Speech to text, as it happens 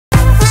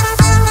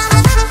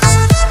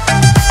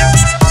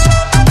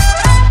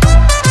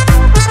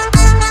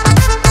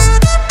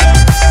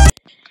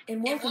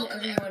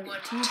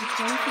to the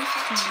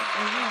 2015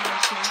 overall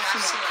draft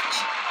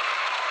selection.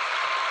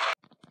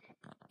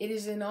 It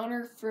is an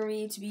honor for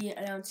me to be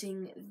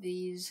announcing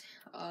these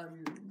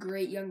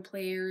great young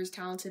players,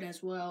 talented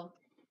as well.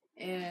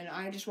 And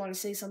I just want to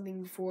say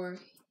something before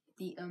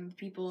the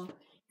people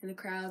in the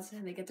crowds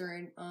and they get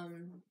their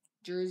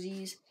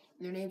jerseys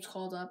and their names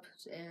called up.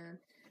 And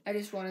I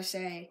just want to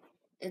say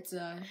it's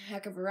a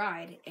heck of a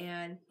ride,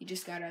 and you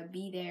just gotta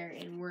be there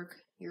and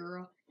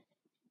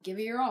give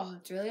it your all.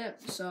 That's really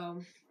it.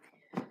 So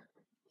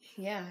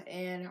yeah,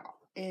 and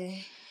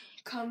it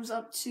comes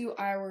up to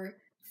our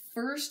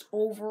first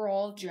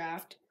overall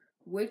draft,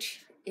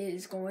 which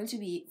is going to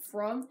be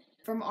from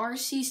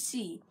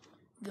RCC,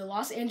 the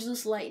Los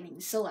Angeles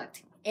Lightning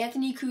select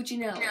Anthony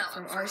Cuccinello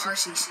from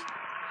RCC.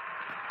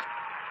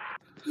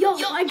 Yo,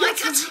 I got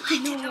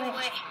to no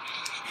way.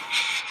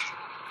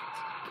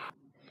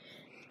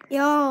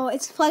 Yo,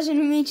 it's a pleasure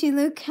to meet you,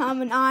 Luke.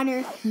 An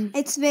honor.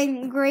 It's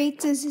been great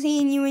to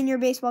seeing you in your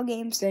baseball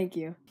games. Thank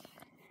you.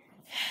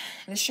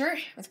 This shirt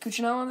with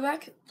Cuccinello on the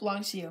back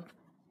belongs to you.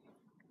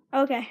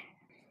 Okay.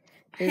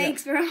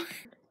 Thanks, bro.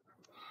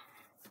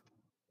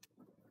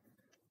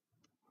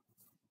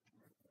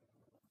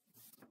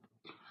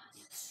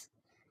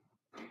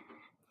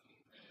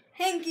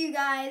 Thank you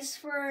guys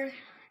for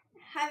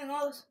having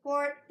all the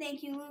support.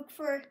 Thank you, Luke,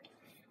 for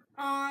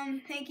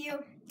thank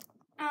you.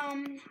 I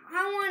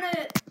want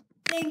to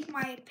thank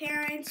my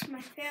parents,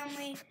 my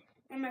family,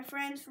 and my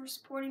friends for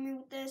supporting me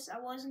with this. I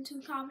wasn't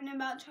too confident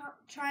about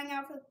trying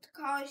out for the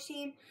college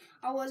team.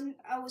 I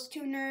was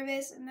too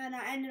nervous, and then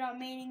I ended up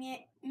making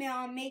it.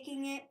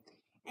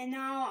 And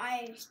now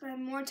I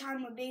spend more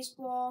time with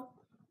baseball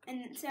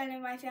instead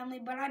of my family.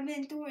 But I've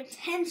been through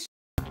intense.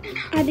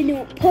 I've been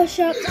doing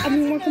push-ups. I've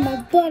been working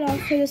my butt off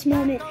for this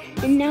moment,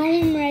 and now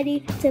I'm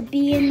ready to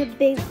be in the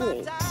big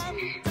leagues.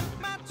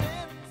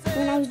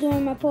 When I was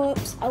doing my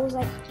pull-ups, I was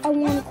like, I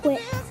want to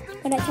quit,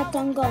 but I kept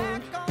on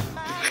going.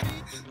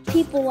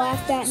 People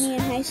laughed at me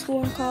in high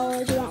school and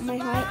college about my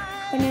height,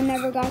 but I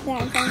never got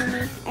that in front of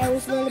me. I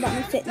always worried about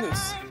my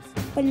fitness.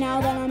 But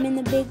now that I'm in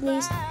the big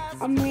leagues,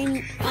 I'm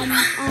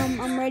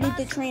ready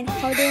to train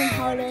harder and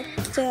harder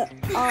to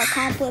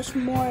accomplish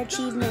more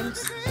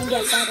achievements and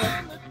get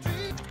better.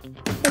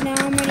 But now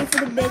I'm ready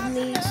for the big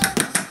leagues,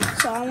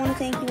 so I want to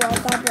thank you all.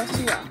 God bless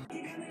you all.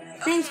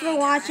 Thanks for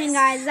watching,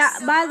 guys.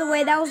 By the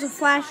way, that was a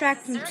flash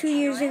track from 2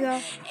 years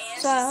ago,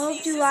 so I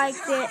hope you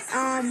liked it.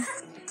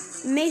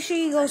 Make sure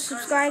you go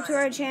subscribe to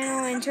our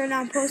channel and turn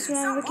on post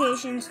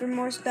notifications for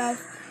more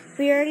stuff.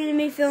 We are going to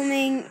be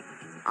filming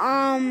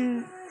football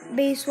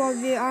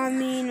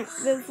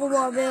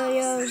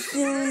videos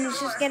soon. It's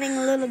just getting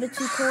a little bit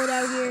too cold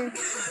out here.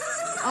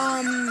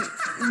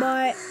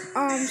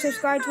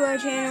 Subscribe to our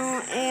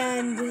channel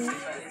and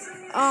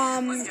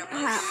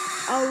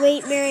a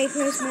late Merry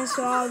Christmas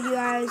to all of you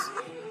guys.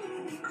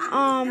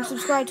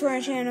 Subscribe to our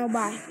channel.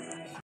 Bye.